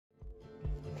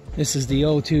This is the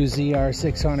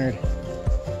 02ZR600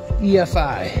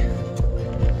 EFI.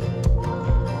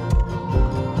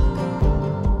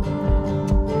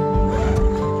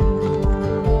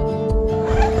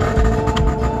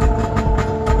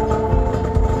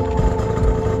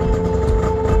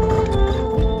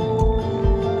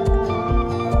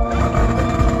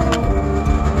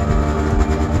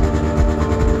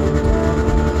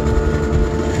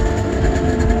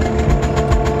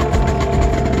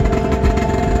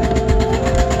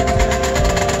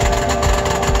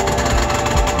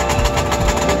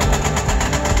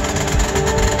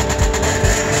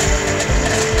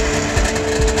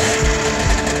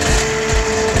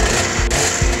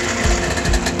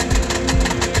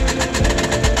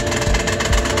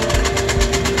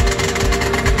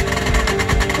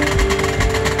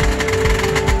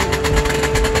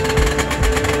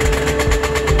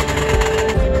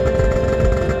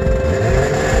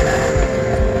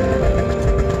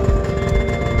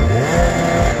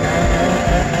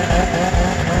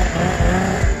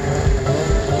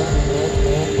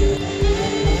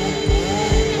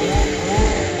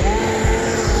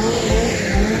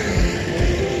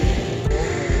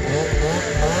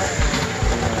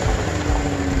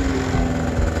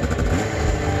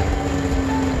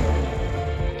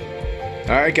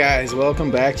 Alright guys,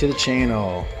 welcome back to the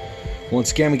channel.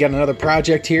 Once again, we got another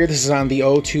project here. This is on the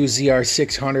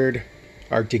 02ZR600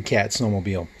 Arctic Cat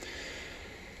snowmobile.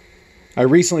 I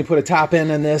recently put a top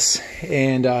end on this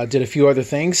and did a few other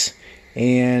things,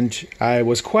 and I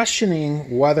was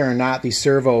questioning whether or not the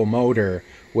servo motor,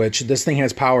 which this thing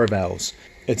has power valves.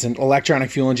 It's an electronic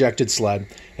fuel injected sled,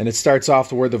 and it starts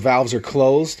off where the valves are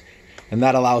closed, and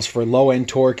that allows for low end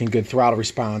torque and good throttle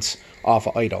response off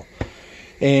of idle.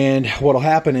 And what will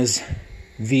happen is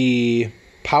the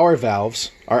power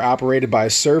valves are operated by a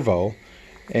servo,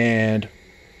 and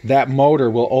that motor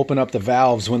will open up the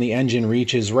valves when the engine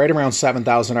reaches right around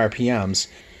 7,000 RPMs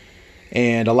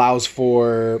and allows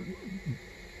for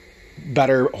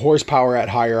better horsepower at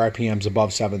higher RPMs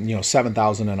above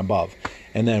 7,000 and above.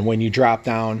 And then when you drop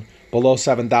down below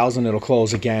 7,000, it'll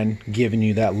close again, giving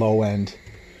you that low end.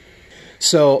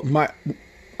 So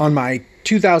on my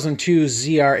 2002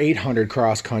 ZR800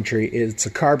 cross country, it's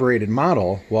a carbureted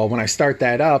model. Well, when I start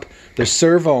that up, the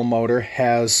servo motor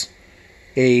has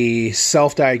a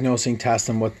self-diagnosing test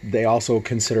and what they also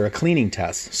consider a cleaning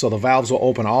test. So the valves will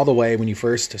open all the way when you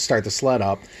first start the sled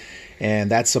up, and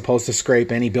that's supposed to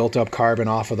scrape any built-up carbon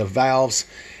off of the valves,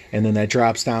 and then that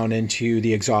drops down into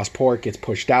the exhaust port, gets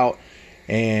pushed out,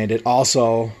 and it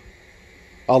also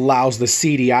allows the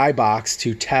CDI box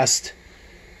to test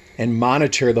and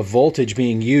monitor the voltage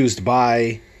being used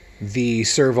by the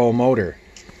servo motor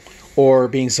or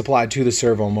being supplied to the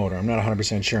servo motor. I'm not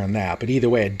 100% sure on that, but either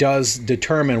way, it does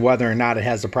determine whether or not it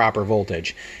has the proper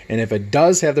voltage. And if it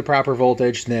does have the proper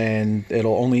voltage, then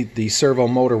the servo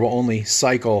motor will only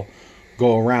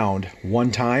go around one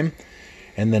time,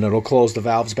 and then it'll close the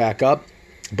valves back up.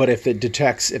 But if the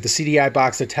CDI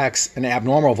box detects an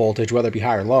abnormal voltage, whether it be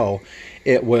high or low,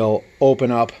 it will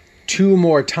open up 2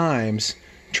 more times,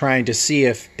 trying to see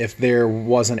if there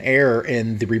was an error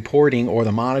in the reporting or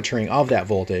the monitoring of that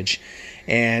voltage.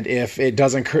 And if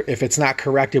it's not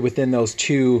corrected within those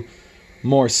 2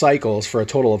 more cycles for a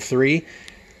total of 3,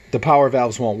 the power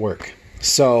valves won't work.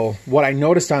 So what I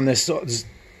noticed on this 02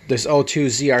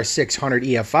 ZR600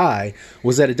 EFI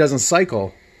was that it doesn't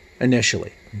cycle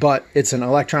initially, but it's an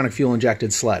electronic fuel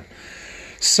injected sled.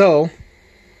 So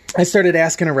I started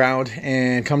asking around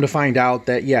and come to find out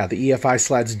that, yeah, the EFI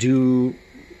sleds do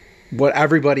what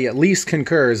everybody at least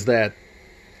concurs, that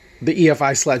the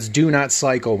EFI sleds do not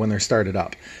cycle when they're started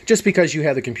up. Just because you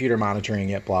have the computer monitoring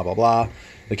it, blah, blah, blah,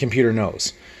 the computer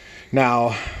knows.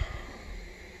 Now,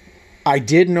 I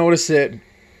did notice it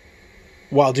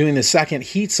while doing the second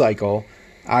heat cycle.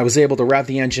 I was able to rev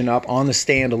the engine up on the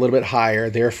stand a little bit higher,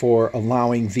 therefore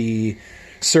allowing the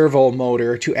servo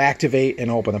motor to activate and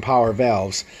open the power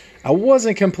valves. I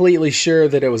wasn't completely sure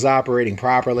that it was operating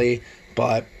properly,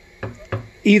 but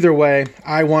either way,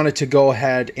 I wanted to go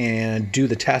ahead and do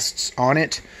the tests on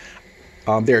it.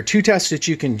 There are 2 tests that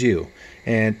you can do,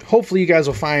 and hopefully you guys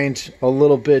will find a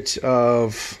little bit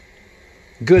of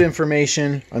good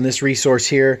information on this resource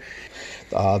here.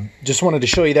 Just wanted to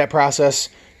show you that process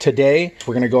today.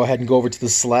 We're going to go ahead and go over to the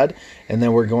sled, and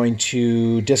then we're going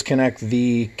to disconnect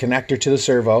the connector to the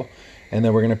servo, and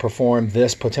then we're going to perform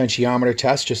this potentiometer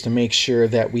test just to make sure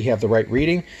that we have the right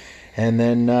reading, and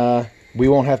then we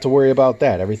won't have to worry about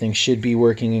that. Everything should be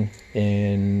working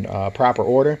in proper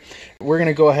order. We're going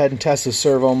to go ahead and test the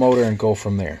servo motor and go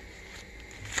from there.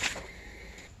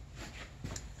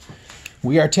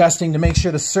 We are testing to make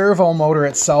sure the servo motor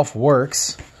itself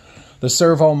works. The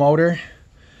servo motor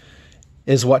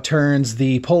is what turns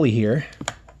the pulley here.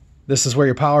 This is where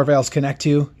your power valves connect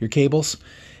to, your cables.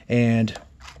 And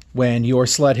when your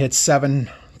sled hits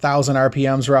 7,000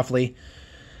 RPMs roughly,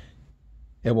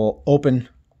 it will open,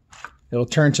 it'll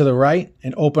turn to the right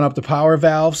and open up the power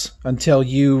valves until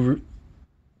you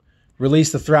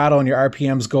release the throttle and your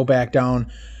RPMs go back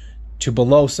down to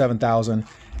below 7,000,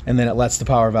 and then it lets the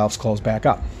power valves close back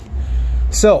up.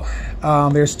 So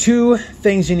there's two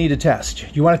things you need to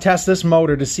test. You want to test this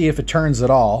motor to see if it turns at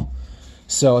all.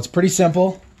 So it's pretty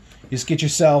simple. You just get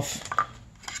yourself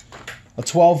a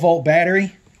 12-volt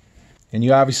battery, and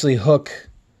you obviously hook,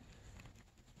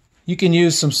 you can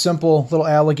use some simple little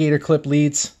alligator clip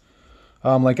leads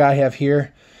like I have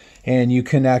here, and you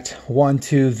connect one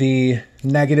to the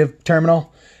negative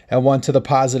terminal and one to the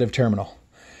positive terminal.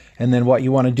 And then what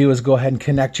you want to do is go ahead and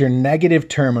connect your negative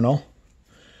terminal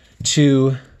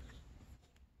to,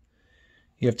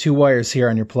 you have two wires here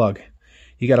on your plug.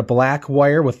 You got a black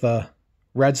wire with a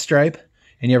red stripe,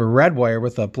 and you have a red wire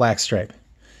with a black stripe.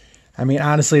 I mean,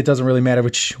 honestly, it doesn't really matter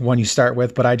which one you start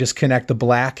with, but I just connect the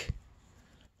black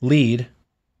lead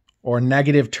or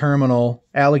negative terminal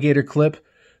alligator clip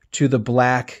to the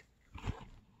black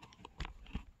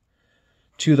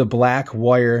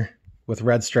wire with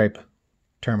red stripe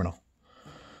terminal.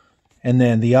 And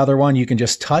then the other one you can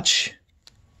just touch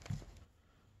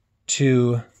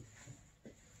to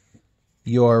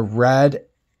your red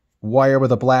wire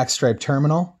with a black stripe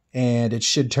terminal, and it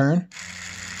should turn.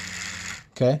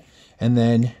 Okay, and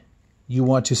then you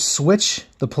want to switch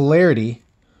the polarity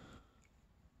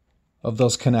of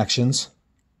those connections.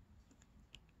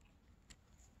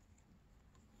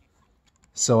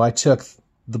 So I took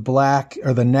the black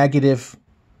or the negative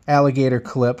alligator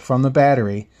clip from the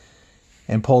battery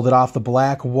and pulled it off the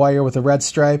black wire with a red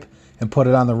stripe and put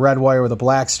it on the red wire with a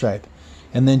black stripe.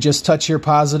 And then just touch your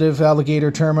positive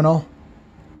alligator terminal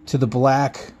to the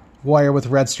black wire with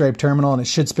red stripe terminal, and it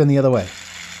should spin the other way.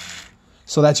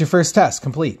 So that's your first test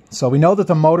complete. So we know that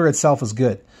the motor itself is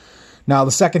good. Now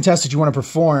the second test that you want to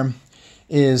perform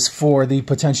is for the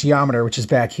potentiometer, which is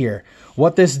back here.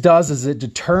 What this does is it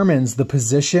determines the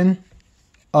position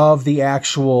of the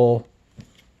actual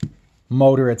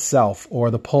motor itself,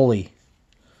 or the pulley.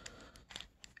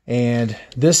 And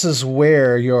this is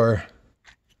where your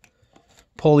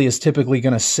pulley is typically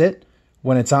going to sit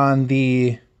when it's on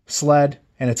the sled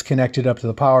and it's connected up to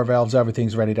the power valves.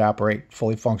 Everything's ready to operate,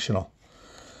 fully functional.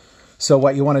 So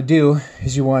what you want to do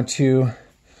is you want to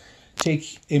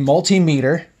take a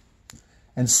multimeter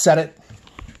and set it.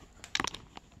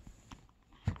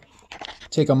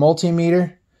 Take a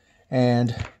multimeter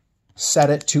and set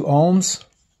it to ohms.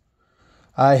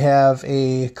 I have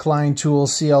a Klein Tool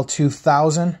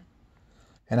CL2000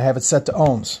 and I have it set to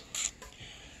ohms.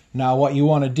 Now what you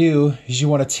want to do is you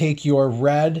want to take your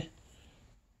red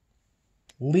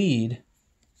lead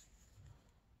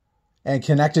and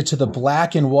connect it to the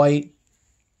black and white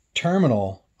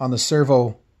terminal on the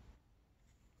servo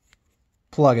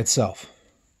plug itself.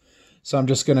 So I'm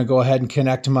just going to go ahead and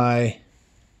connect my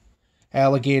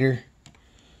alligator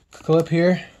clip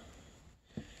here,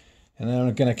 and then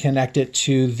I'm going to connect it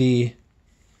to the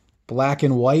black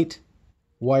and white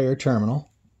wire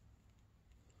terminal.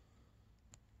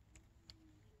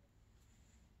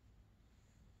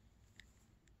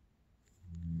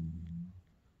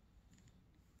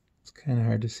 It's kind of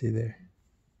hard to see there.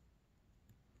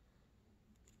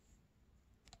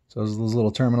 So those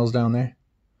little terminals down there,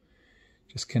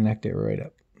 just connect it right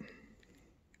up.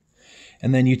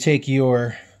 And then you take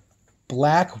your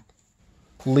black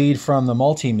lead from the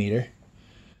multimeter,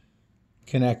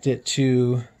 connect it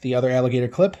to the other alligator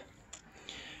clip,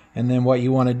 and then what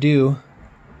you want to do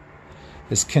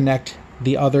is connect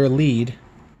the other lead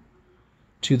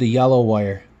to the yellow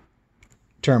wire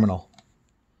terminal.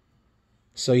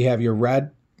 So you have your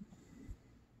red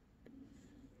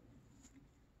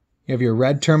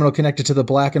terminal connected to the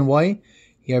black and white.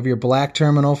 You have your black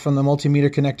terminal from the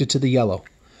multimeter connected to the yellow.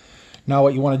 Now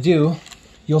what you want to do,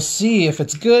 you'll see if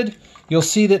it's good, you'll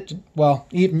see that, well,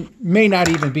 it may not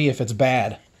even be if it's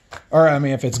bad, or I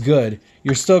mean if it's good.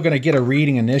 You're still going to get a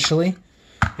reading initially.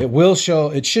 It will show,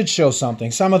 it should show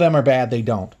something. Some of them are bad, they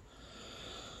don't.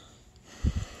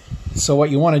 So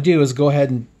what you want to do is go ahead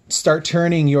and start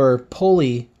turning your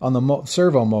pulley on the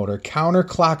servo motor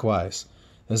counterclockwise.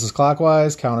 This is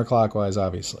clockwise, counterclockwise,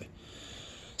 obviously.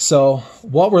 So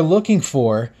what we're looking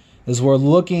for is we're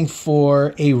looking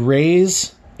for a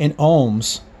raise in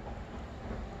ohms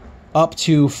up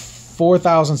to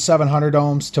 4,700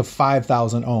 ohms to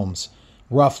 5,000 ohms,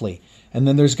 roughly. And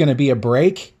then there's going to be a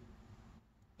break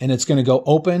and it's going to go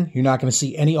open. You're not going to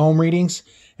see any ohm readings.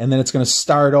 And then it's going to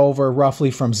start over roughly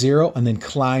from 0 and then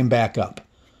climb back up.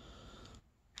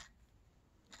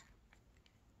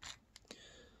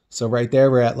 So right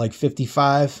there, we're at like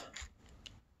 55.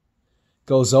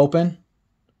 Goes open.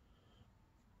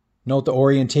 Note the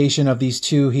orientation of these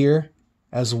two here,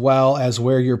 as well as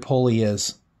where your pulley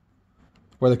is,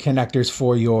 where the connectors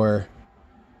for your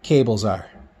cables are.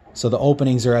 So the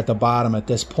openings are at the bottom at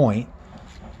this point.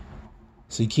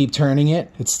 So you keep turning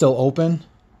it. It's still open.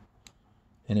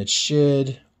 And it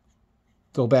should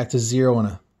go back to 0 in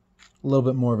a little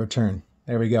bit more of a turn.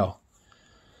 There we go.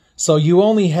 So you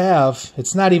only have,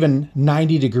 it's not even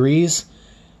 90 degrees.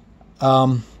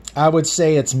 I would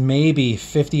say it's maybe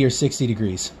 50 or 60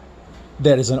 degrees.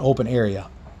 That is an open area.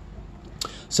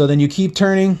 So then you keep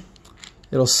turning.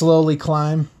 It'll slowly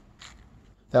climb.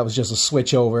 That was just a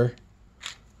switch over.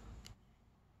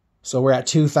 So we're at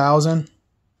 2,000.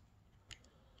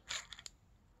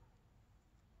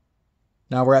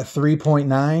 Now we're at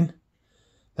 3.9.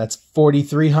 That's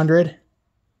 4,300,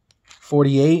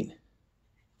 48,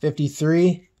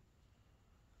 53.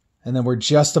 And then we're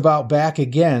just about back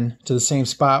again to the same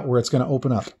spot where it's going to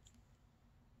open up.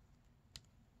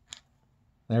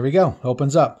 There we go.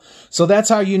 Opens up. So that's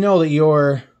how you know that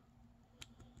your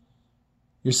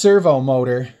servo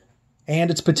motor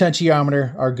and its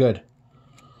potentiometer are good.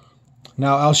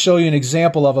 Now I'll show you an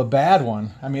example of a bad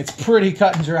one. I mean, it's pretty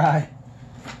cut and dry.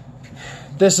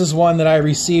 This is one that I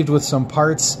received with some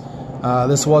parts.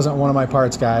 This wasn't one of my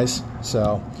parts, guys.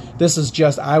 So this is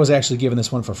just, I was actually given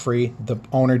this one for free. The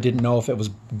owner didn't know if it was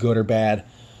good or bad.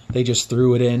 They just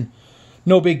threw it in.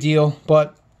 No big deal,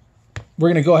 but we're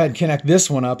going to go ahead and connect this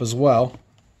one up as well.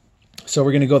 So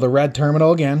we're going to go to the red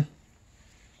terminal again.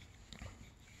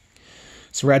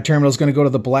 So red terminal is going to go to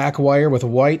the black wire with a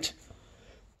white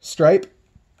stripe.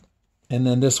 And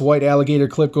then this white alligator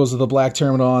clip goes to the black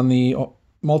terminal on the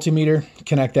multimeter.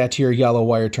 Connect that to your yellow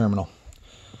wire terminal.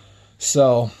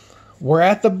 So we're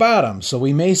at the bottom. So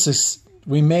we may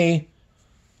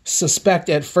suspect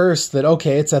at first that,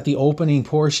 okay, it's at the opening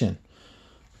portion.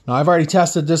 Now I've already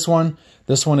tested this one.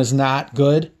 This one is not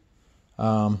good.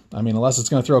 I mean, unless it's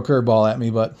going to throw a curveball at me,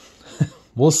 but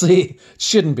we'll see. It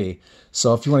shouldn't be.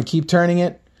 So if you want to keep turning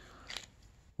it,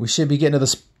 we should be getting to the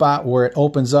spot where it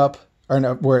opens up, or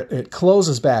no, where it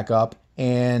closes back up,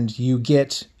 and you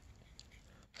get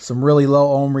some really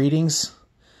low ohm readings.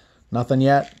 Nothing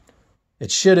yet.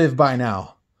 It should have by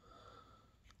now.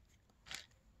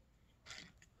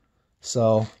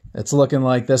 So it's looking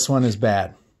like this one is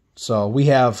bad. So we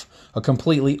have a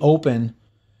completely open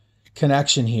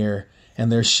connection here, and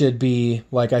there should be,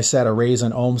 like I said, a raise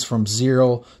in ohms from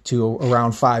 0 to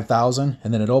around 5,000,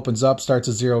 and then it opens up, starts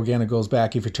at 0 again, it goes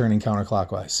back if you're turning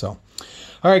counterclockwise. So,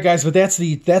 all right, guys, but that's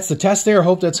the test there.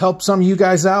 Hope that's helped some of you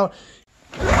guys out.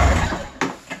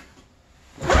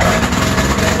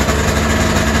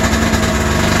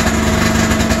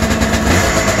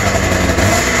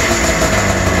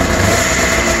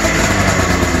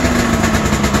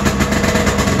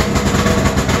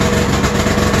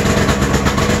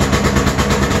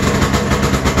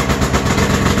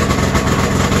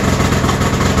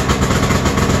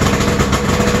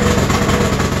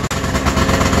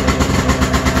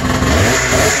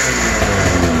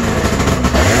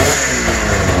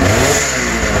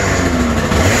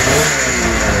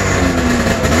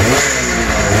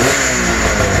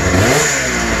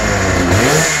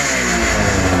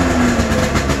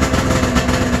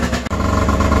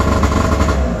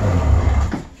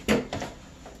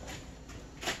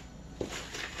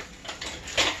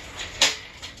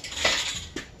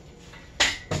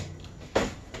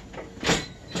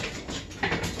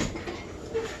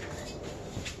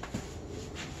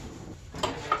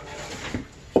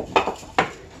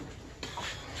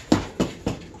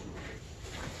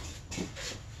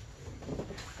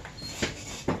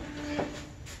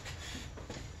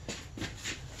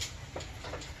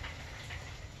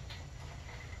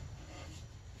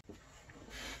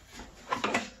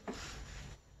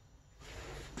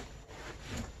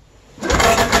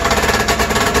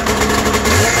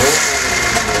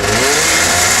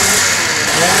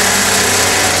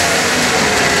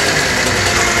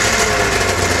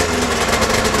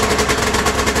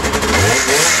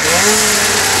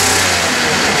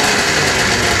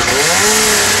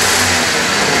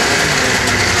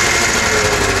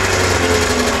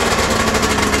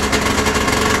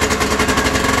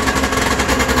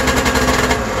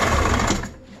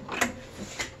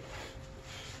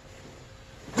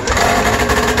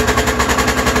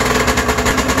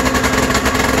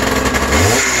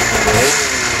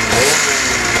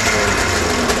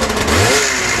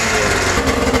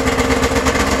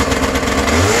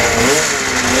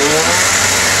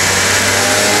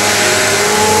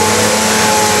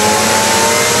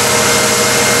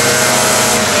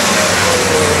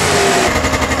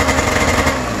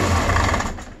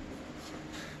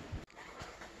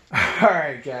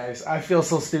 feel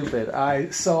so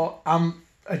stupid. So I'm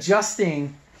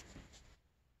adjusting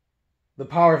the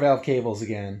power valve cables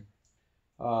again.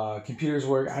 Computers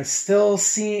work. I still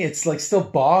see it's like still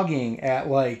bogging at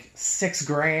like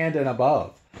 $6,000 and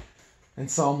above. And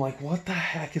so I'm like, what the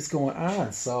heck is going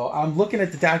on? So I'm looking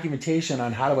at the documentation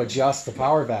on how to adjust the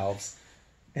power valves,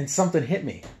 and something hit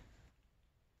me.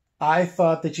 I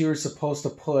thought that you were supposed to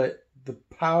put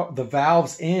the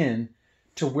valves in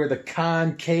to where the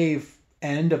concave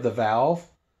end of the valve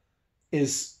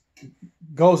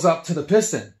goes up to the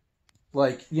piston,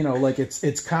 like, you know, like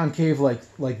it's concave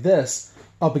like this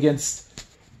up against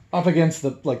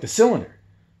the cylinder.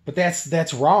 But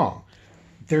that's wrong.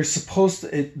 They're supposed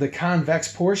to, the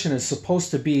convex portion is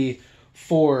supposed to be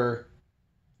for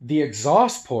the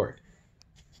exhaust port.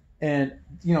 And,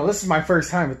 you know, this is my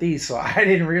first time with these, so I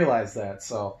didn't realize that.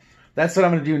 So that's what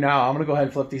I'm going to do now. I'm going to go ahead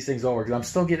and flip these things over because I'm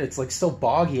still getting, it's like still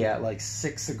boggy at like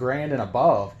 $6,000 and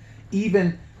above,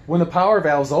 even when the power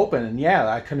valve's open. And yeah,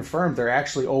 I confirmed they're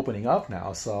actually opening up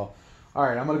now. So, all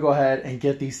right, I'm going to go ahead and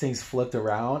get these things flipped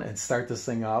around and start this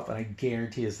thing up. And I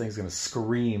guarantee this thing's going to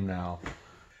scream now.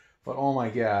 But oh my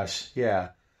gosh, yeah.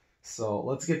 So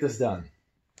let's get this done.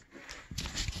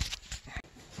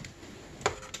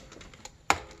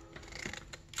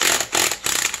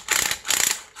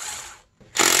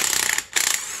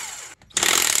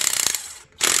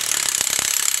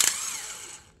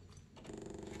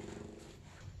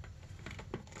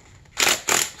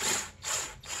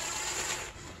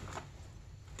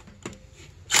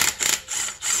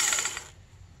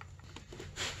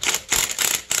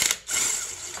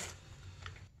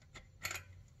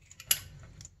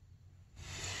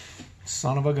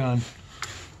 Son of a gun.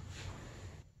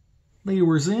 They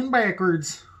were in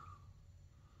backwards.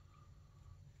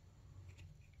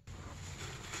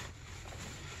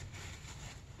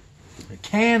 I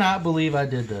cannot believe I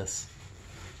did this.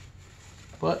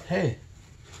 But hey,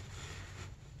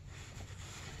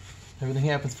 everything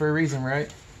happens for a reason,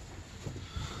 right?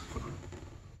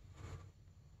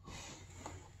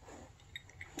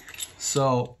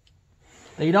 So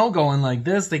they don't go in like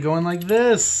this, they go in like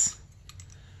this.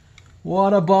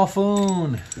 What a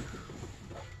buffoon.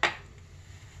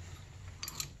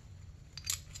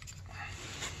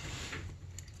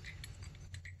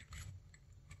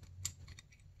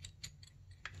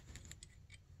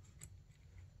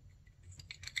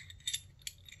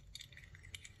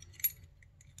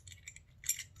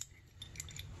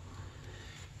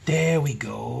 There we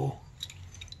go.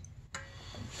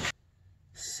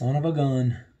 Son of a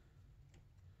gun.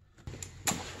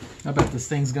 I bet this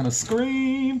thing's gonna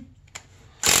scream.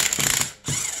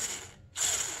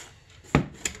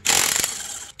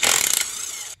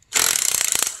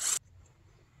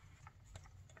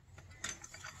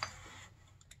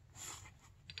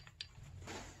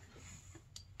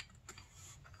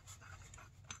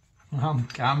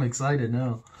 I'm excited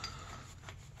now.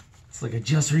 It's like I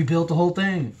just rebuilt the whole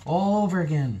thing all over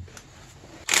again.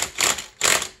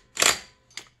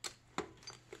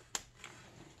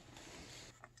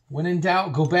 When in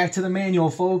doubt, go back to the manual,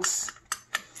 folks.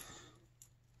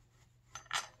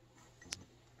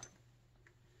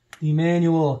 The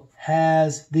manual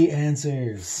has the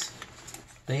answers.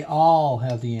 They all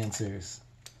have the answers.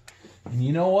 And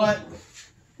you know what?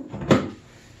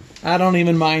 I don't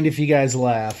even mind if you guys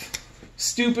laugh.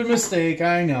 Stupid mistake,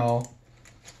 I know.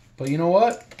 But you know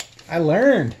what? I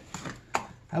learned.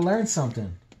 I learned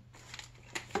something.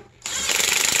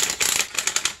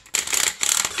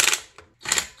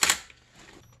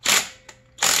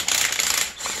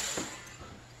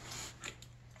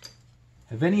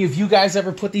 Have any of you guys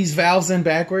ever put these valves in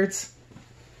backwards?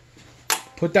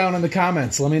 Put down in the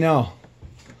comments. Let me know.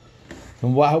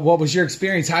 And what was your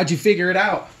experience? How'd you figure it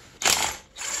out?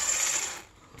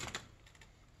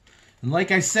 And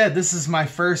like I said, this is my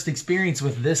first experience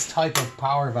with this type of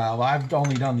power valve. I've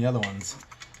only done the other ones.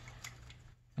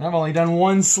 And I've only done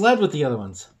one sled with the other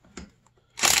ones.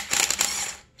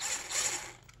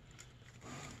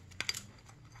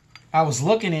 I was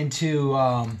looking into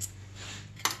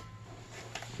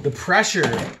the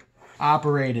pressure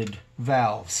operated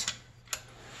valves.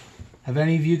 Have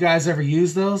any of you guys ever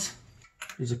used those?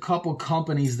 There's a couple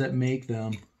companies that make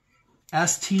them.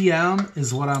 STM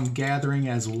is what I'm gathering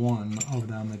as one of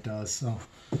them that does. So,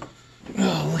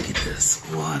 oh, look at this.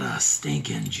 What a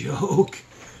stinking joke.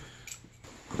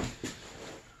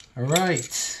 All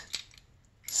right.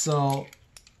 So,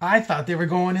 I thought they were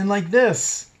going in like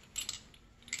this.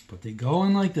 But they go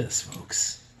in like this,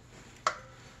 folks.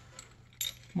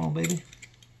 Come on, baby.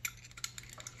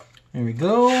 There we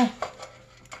go. Oh,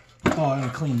 I'm going to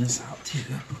clean this out, too.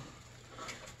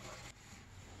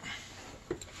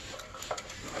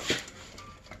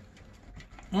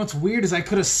 What's weird is I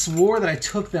could have swore that I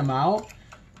took them out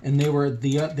and they were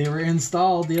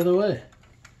installed the other way.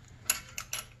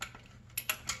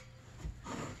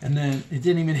 And then it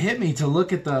didn't even hit me to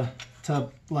look at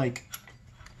like,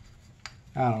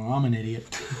 I don't know, I'm an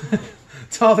idiot.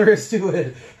 That's all there is to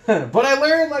it. But I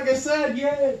learned, like I said,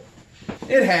 yeah.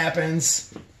 It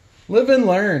happens. Live and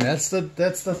learn. That's the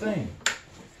thing.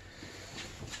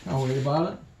 Not worried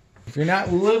about it. If you're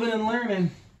not living and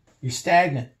learning, you're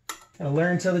stagnant. Gotta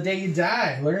learn till the day you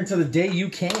die. Learn till the day you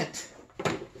can't.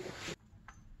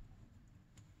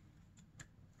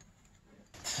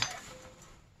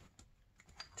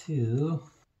 Two.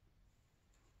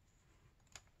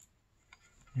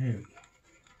 There we go.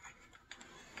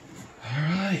 All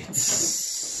right.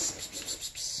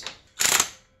 It's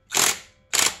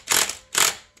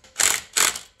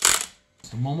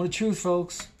a moment of truth,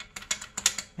 folks.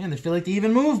 Man, they feel like they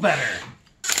even move better.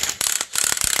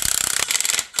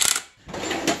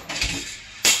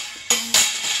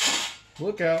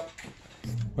 Look out.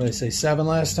 What did I say, 7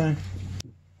 last time?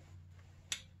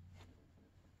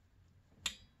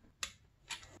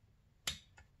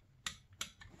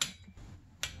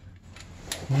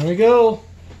 There we go.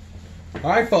 All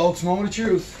right, folks, moment of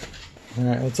truth. All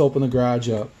right, let's open the garage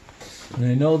up. And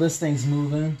I know this thing's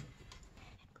moving.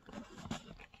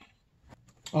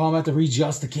 Oh, I'm going to have to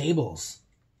readjust the cables.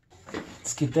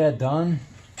 Let's get that done.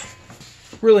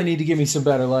 Really need to give me some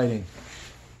better lighting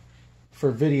for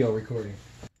video recording.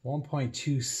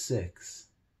 1.26.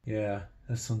 Yeah,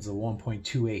 this one's a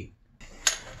 1.28.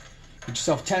 Get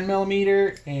yourself 10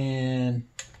 millimeter and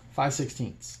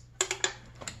 5/16.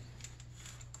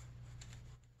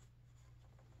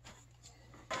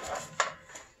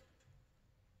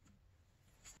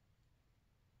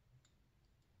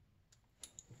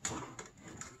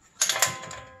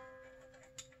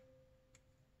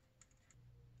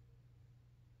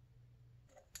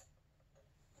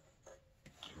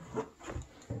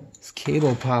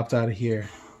 Cable popped out of here.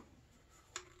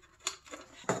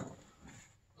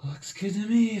 Looks good to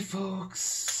me,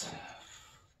 folks.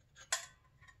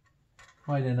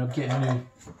 Might end up getting new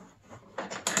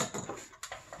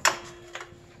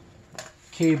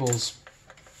cables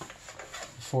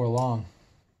before long.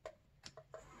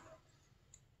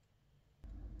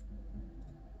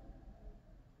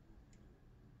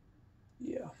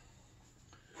 Yeah.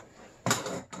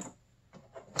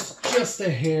 Just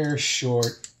a hair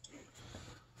short.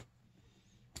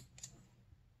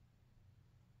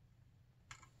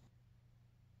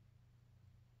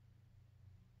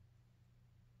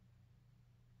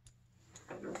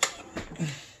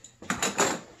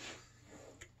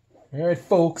 All right,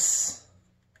 folks.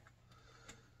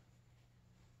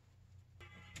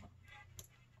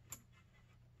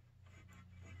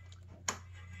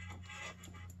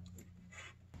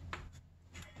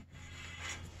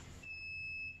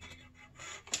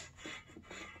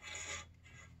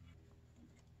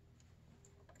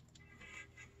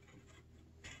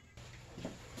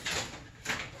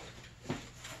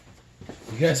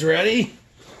 You guys ready?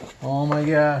 Oh my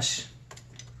gosh.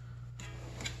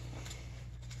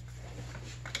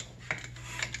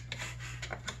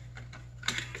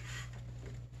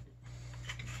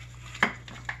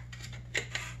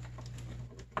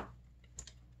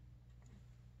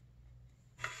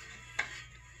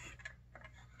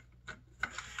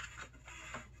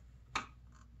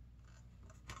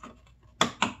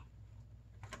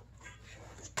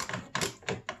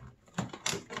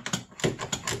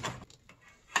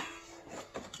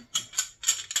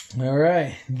 All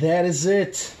right, that is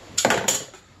it.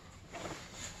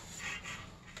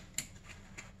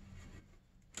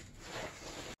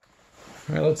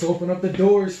 All right, let's open up the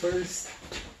doors first.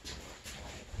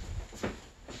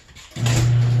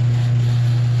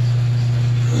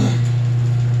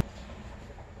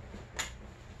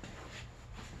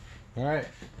 All right,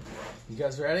 you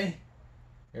guys ready?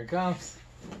 Here it comes.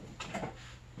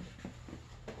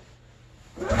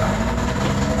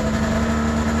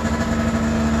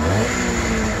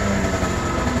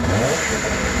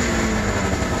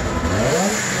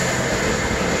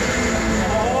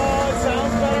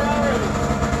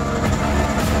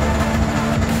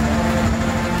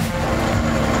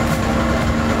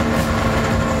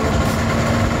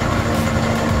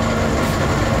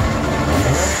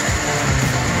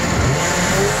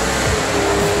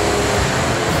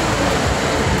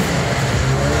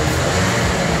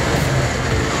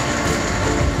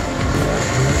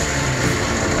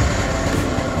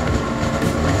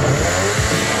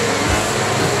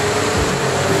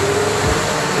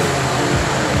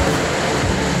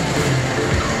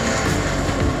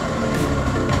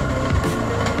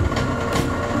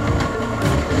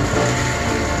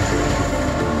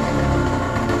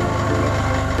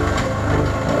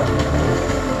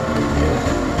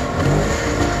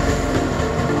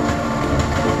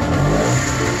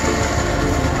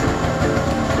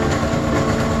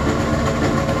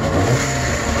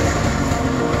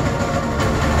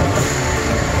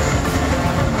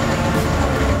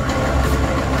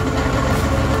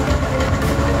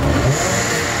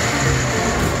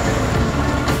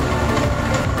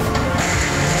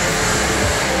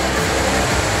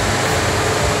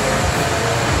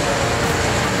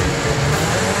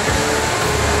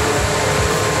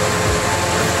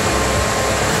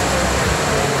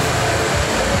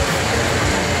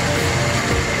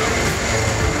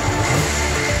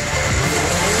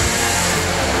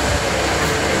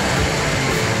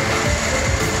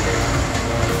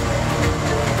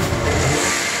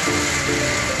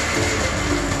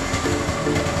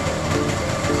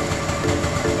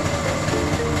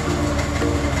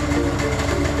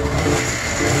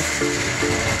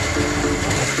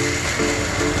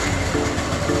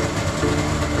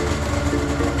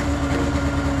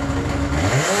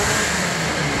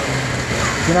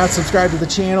 If you're not subscribed to the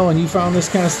channel and you found this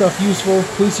kind of stuff useful,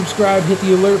 please subscribe, hit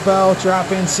the alert bell,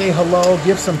 drop in, say hello,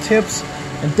 give some tips,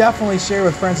 and definitely share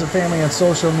with friends and family on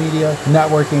social media,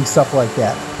 networking, stuff like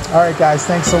that. All right, guys,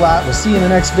 thanks a lot. We'll see you in the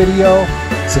next video.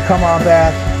 So come on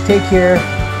back. Take care.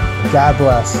 God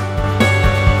bless.